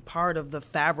her be part of the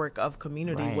fabric of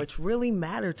community, Right. which really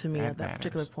mattered to me That at that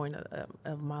particular matters. point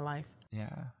of my life.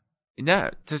 Yeah.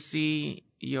 Now, to see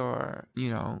your, you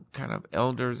know, kind of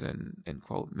elders and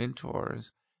quote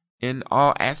mentors in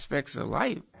all aspects of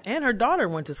life. And her daughter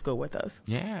went to school with us.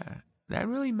 Yeah. That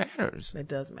really matters. It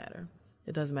does matter.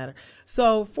 It does matter.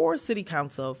 So for city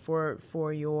council,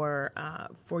 for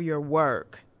your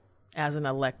work as an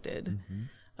elected,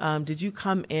 did you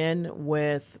come in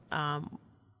with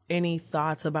any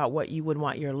thoughts about what you would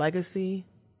want your legacy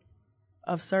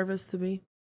of service to be?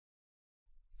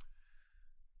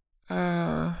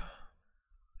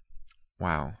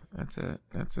 Wow, that's a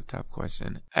tough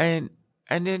question. I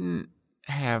didn't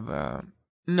have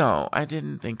no, I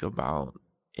didn't think about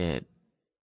it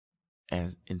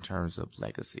as in terms of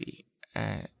legacy.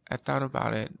 I thought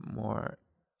about it more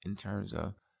in terms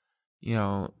of, you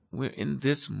know, we're in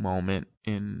this moment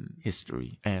in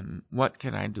history, and what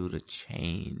can I do to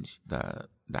change the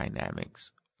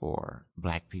dynamics for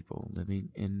Black people living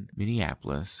in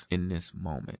Minneapolis in this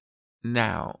moment?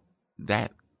 Now,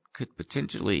 that could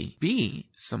potentially be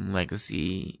some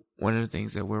legacy. One of the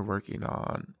things that we're working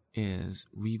on is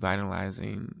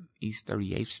revitalizing East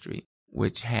 38th Street,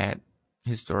 which had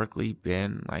historically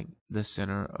been like the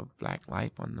center of Black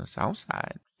life on the South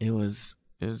Side. It was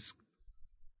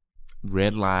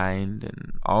redlined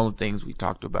and all the things we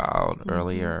talked about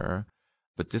earlier,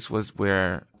 but this was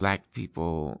where Black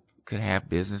people could have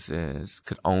businesses,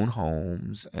 could own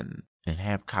homes and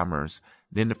have commerce.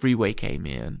 Then the freeway came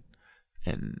in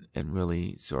and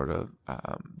really sort of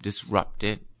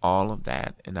disrupted all of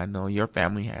that. And I know your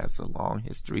family has a long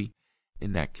history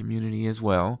in that community as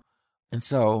well. And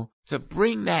so to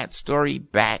bring that story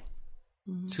back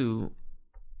into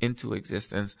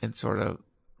existence and sort of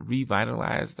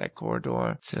revitalize that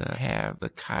corridor to have the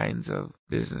kinds of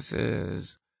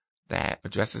businesses that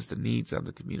addresses the needs of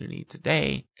the community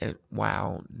today, and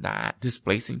while not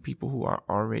displacing people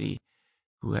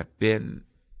who have been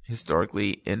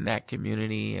historically in that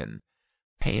community and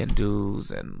paying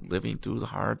dues and living through the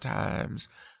hard times.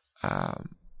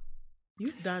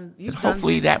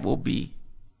 Hopefully that will be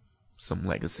some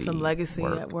legacy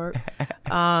work. At work.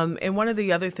 And one of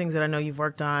the other things that I know you've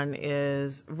worked on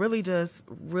is really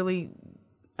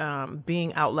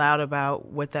being out loud about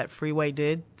what that freeway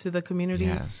did to the community.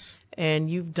 Yes. And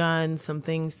you've done some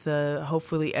things to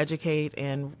hopefully educate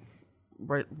and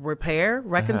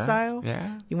reconcile.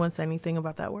 Yeah. You want to say anything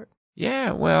about that work?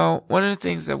 Yeah. Well, one of the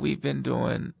things that we've been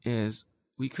doing is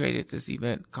we created this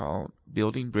event called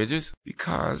Building Bridges,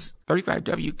 because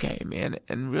 35W came in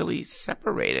and really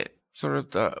separated sort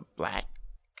of the Black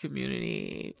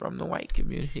community from the white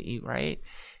community, right?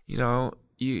 You know,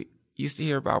 you used to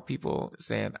hear about people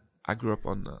saying, I grew up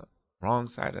on the wrong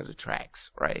side of the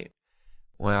tracks, right?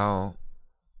 Well,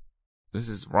 this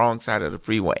is wrong side of the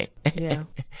freeway. Yeah.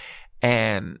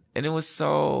 And it was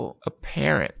so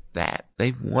apparent that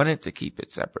they wanted to keep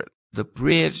it separate. The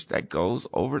bridge that goes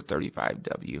over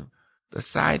 35W, the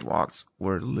sidewalks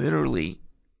were literally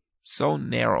so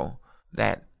narrow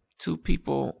that two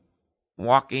people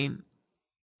walking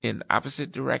in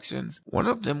opposite directions, one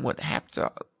of them would have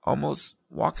to almost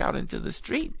walk out into the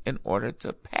street in order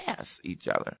to pass each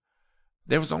other.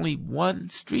 There was only one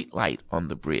street light on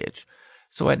the bridge.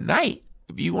 So at night,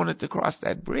 if you wanted to cross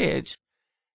that bridge,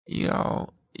 you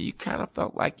know, you kind of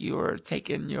felt like you were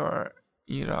taking your,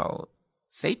 you know,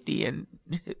 safety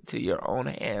into your own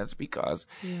hands because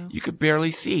you could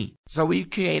barely see. So we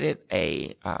created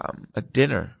a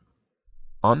dinner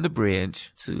on the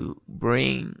bridge to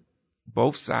bring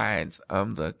both sides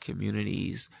of the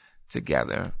communities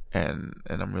together. And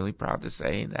I'm really proud to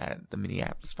say that the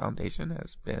Minneapolis Foundation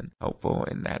has been helpful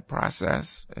in that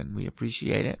process, and we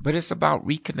appreciate it. But it's about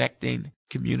reconnecting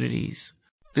communities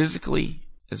physically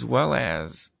as well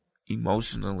as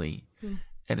emotionally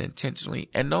and intentionally.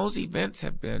 And those events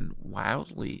have been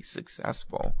wildly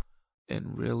successful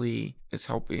and really is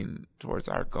helping towards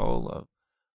our goal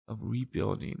of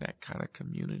rebuilding that kind of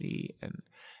community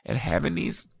and having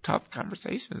these tough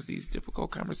conversations, these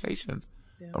difficult conversations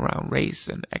around race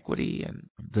and equity and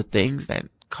the things that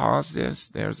caused this.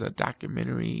 There's a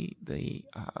documentary, the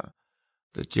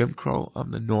Jim Crow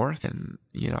of the North, and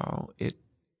you know, it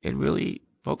really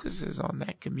focuses on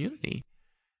that community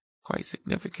quite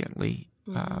significantly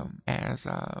as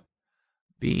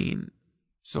being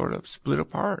sort of split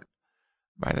apart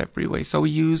by that freeway. So we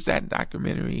use that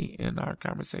documentary in our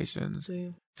conversations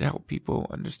to help people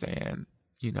understand,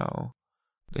 you know,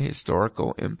 the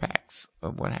historical impacts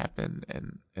of what happened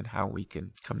and how we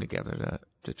can come together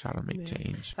to try to make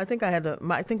change. I think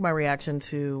I think my reaction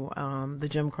to the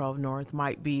Jim Crow of North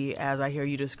might be as I hear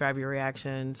you describe your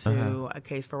reaction to a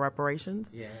case for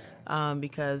reparations.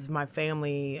 Because my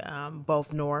family,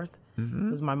 both North,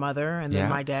 was my mother, and then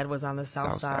my dad was on the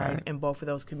South side, and both of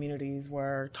those communities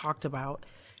were talked about.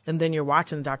 And then you're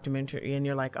watching the documentary and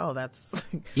you're like, oh, that's,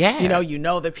 you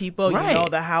know the people, you know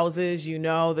the houses, you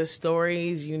know the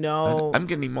stories, you know. I'm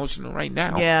getting emotional right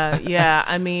now. Yeah.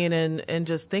 I mean, and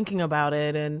just thinking about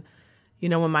it. And, you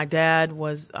know, when my dad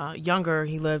was younger,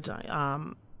 he lived,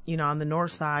 you know, on the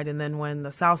north side. And then when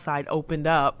the south side opened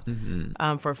up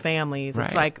for families,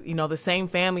 it's like, you know, the same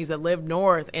families that lived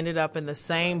north ended up in the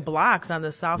same blocks on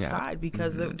the south side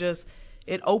because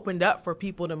it opened up for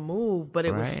people to move, but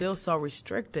it was still so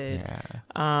restricted.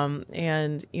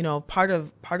 And, you know, part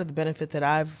of the benefit that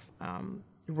I've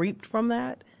reaped from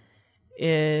that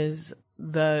is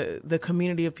the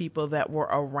community of people that were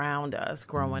around us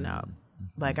growing up.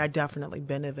 Like, I definitely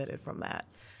benefited from that.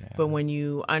 But when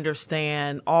you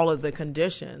understand all of the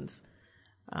conditions,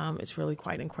 it's really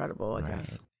quite incredible, I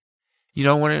guess. You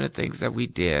know, one of the things that we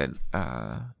did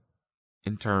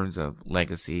in terms of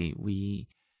legacy, we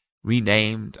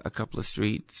renamed a couple of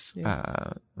streets,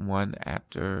 one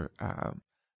after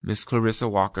Miss Clarissa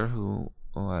Walker, who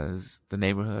was the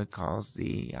neighborhood calls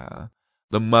the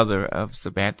mother of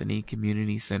Sabanthony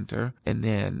Community Center. And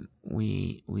then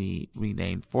we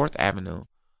renamed 4th Avenue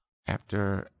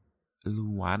after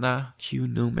Luana Q.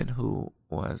 Newman, who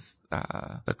was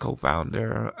the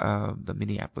co-founder of the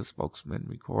Minneapolis Spokesman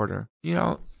Recorder. You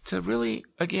know, to really,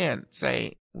 again,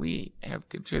 say we have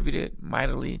contributed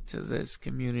mightily to this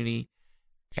community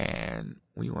and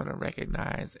we want to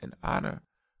recognize and honor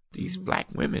these Black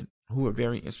women who were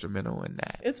very instrumental in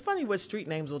that. It's funny what street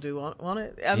names will do on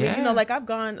it. I mean, you know, like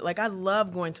I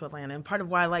love going to Atlanta, and part of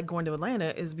why I like going to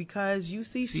Atlanta is because you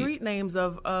see street names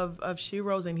of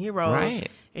sheroes and heroes,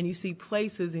 and you see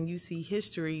places and you see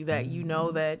history that you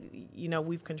know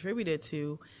we've contributed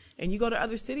to. And you go to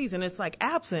other cities and it's like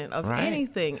absent of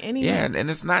anything. And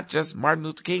it's not just Martin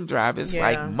Luther King Drive. It's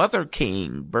like Mother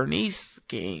King, Bernice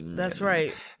King. That's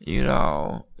right. You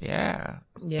know,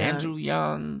 Andrew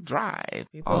Young Drive.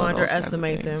 People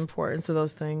underestimate the importance of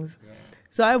those things.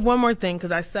 So I have one more thing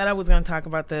because I said I was going to talk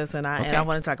about this and I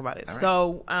want to talk about it. Right.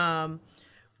 So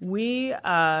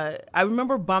I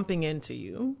remember bumping into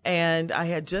you, and I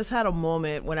had just had a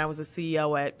moment when I was a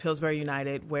CEO at Pillsbury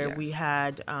United where we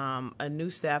had a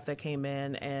new staff that came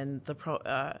in, and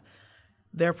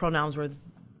their pronouns were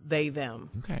they, them.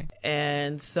 Okay.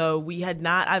 And so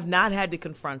I've not had to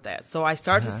confront that. So I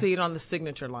started to see it on the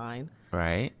signature line.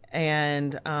 Right.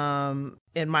 And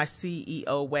in my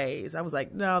CEO ways, I was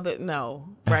like,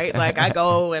 no, right? Like I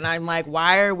go and I'm like,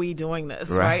 why are we doing this?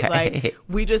 Right? Like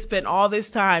we just spent all this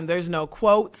time. There's no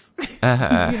quotes.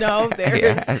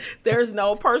 There's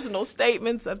no personal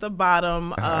statements at the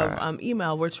bottom of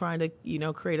email. We're trying to,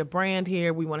 create a brand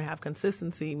here. We want to have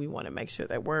consistency. We want to make sure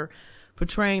that we're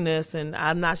portraying this, and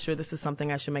I'm not sure this is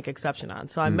something I should make exception on.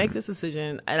 So I make this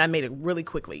decision, and I made it really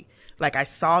quickly. Like, I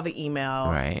saw the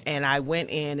email, and I went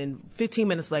in, and 15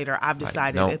 minutes later, I've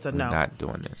decided it's a no. We're not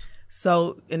doing this.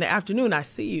 So in the afternoon, I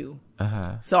see you.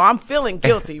 So I'm feeling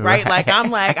guilty, right? Like,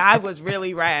 I was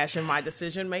really rash in my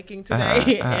decision making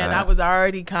today, and I was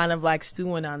already kind of like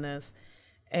stewing on this.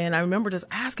 And I remember just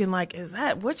asking, like,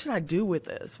 what should I do with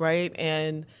this, right?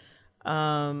 And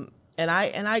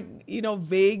I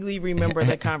vaguely remember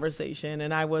the conversation,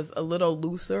 and I was a little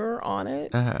looser on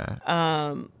it.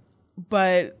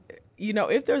 But,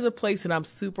 if there's a place that I'm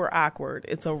super awkward,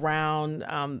 it's around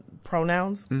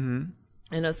pronouns. Mm-hmm.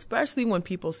 And especially when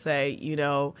people say,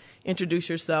 introduce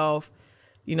yourself,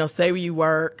 say where you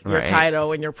work, your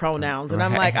title, and your pronouns. And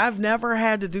I'm like, I've never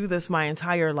had to do this my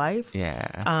entire life.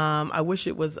 Yeah. I wish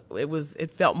it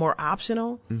felt more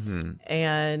optional. Mm-hmm.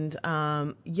 And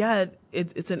yet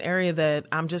it's an area that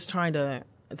I'm just trying to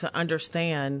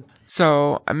understand.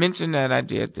 So I mentioned that I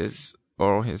did this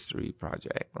oral history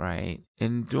project, right?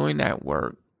 In doing that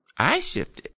work, I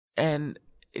shifted. And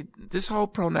this whole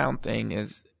pronoun thing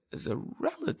is a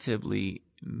relatively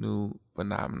new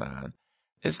phenomenon.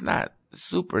 It's not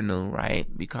super new, right?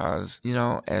 Because,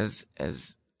 as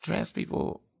trans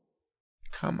people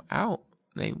come out,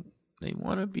 they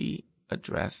want to be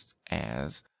addressed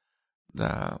as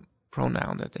the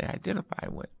pronoun that they identify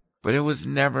with. But it was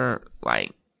never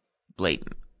like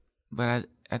blatant. But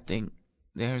I think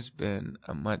there's been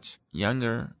a much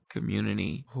younger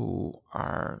community who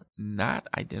are not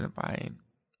identifying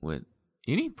with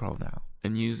any pronoun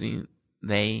and using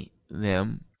they,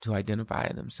 them to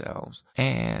identify themselves.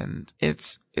 And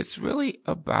it's really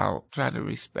about trying to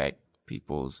respect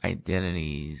people's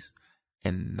identities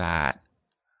and not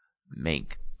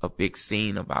make a big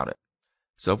scene about it.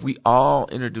 So if we all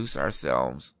introduce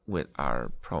ourselves with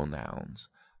our pronouns,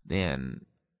 then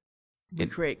we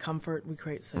create comfort, we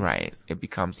create sense. Right. It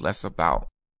becomes less about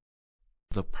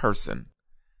the person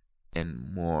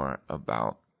and more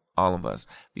about all of us.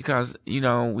 Because,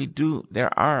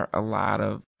 there are a lot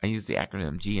of, I use the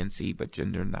acronym GNC, but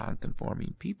gender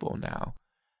nonconforming people now.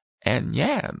 And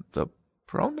the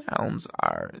pronouns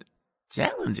are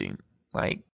challenging.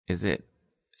 Like, is it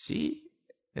she?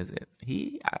 Is it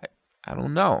he? I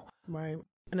don't know. Right.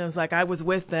 And it was like, I was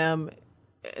with them.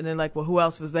 And then like, well, who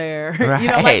else was there?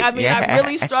 Right. I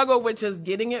really struggle with just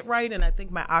getting it right. And I think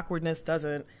my awkwardness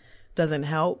doesn't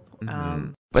help.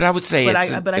 Mm-hmm. But I would say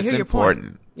it's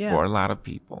important for a lot of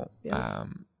people,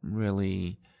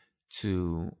 really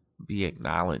to be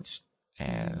acknowledged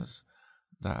as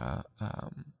the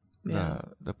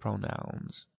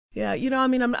pronouns. Yeah.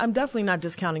 I'm definitely not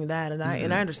discounting that. And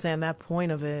I understand that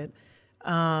point of it.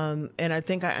 And I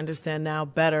think I understand now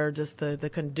better just the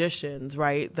conditions,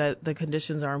 right? That the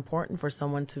conditions are important for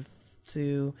someone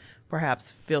to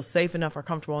perhaps feel safe enough or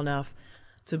comfortable enough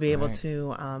to be able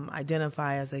to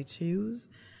identify as they choose.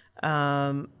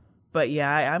 But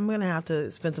I'm going to have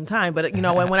to spend some time. But,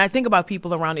 when I think about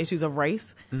people around issues of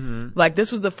race, like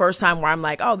this was the first time where I'm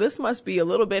like, oh, this must be a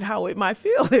little bit how it might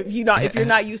feel if you're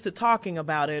not used to talking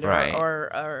about it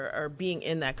or being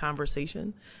in that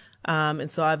conversation.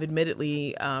 And so I've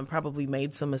admittedly probably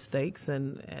made some mistakes,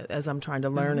 and as I'm trying to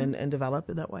learn and develop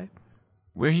in that way.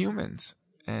 We're humans,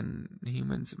 and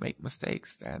humans make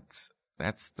mistakes. That's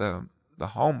the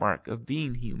hallmark of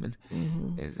being human,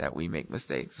 is that we make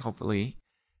mistakes. Hopefully,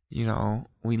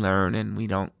 we learn and we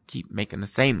don't keep making the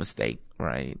same mistake,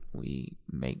 right? We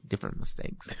make different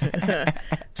mistakes.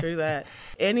 True that.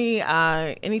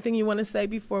 Anything you want to say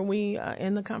before we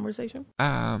end the conversation?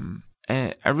 And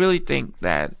I really think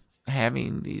that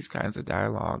having these kinds of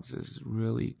dialogues is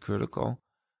really critical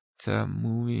to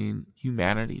moving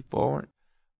humanity forward.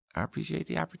 I appreciate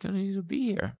the opportunity to be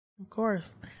here. Of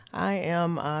course. I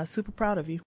am super proud of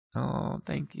you. Oh,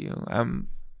 thank you. I'm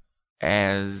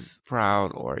as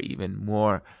proud or even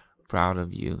more proud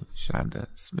of you, Shonda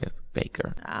Smith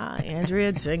Baker.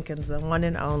 Andrea Jenkins, the one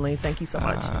and only. Thank you so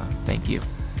much. Thank you.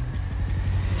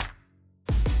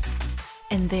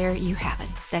 And there you have it.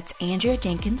 That's Andrea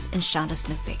Jenkins and Shonda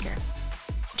Smith Baker.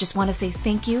 Just want to say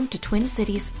thank you to Twin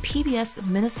Cities PBS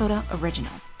Minnesota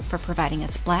Original for providing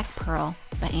us Black Pearl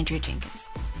by Andrea Jenkins.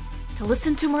 To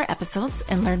listen to more episodes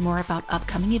and learn more about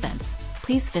upcoming events,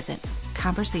 please visit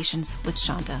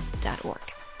conversationswithshonda.org.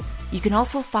 You can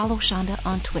also follow Shonda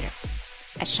on Twitter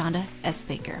at Shonda S.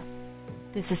 Baker.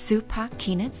 This is Sue Pak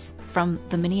Kienitz from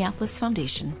the Minneapolis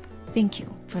Foundation. Thank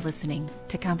you for listening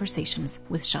to Conversations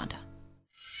with Shonda.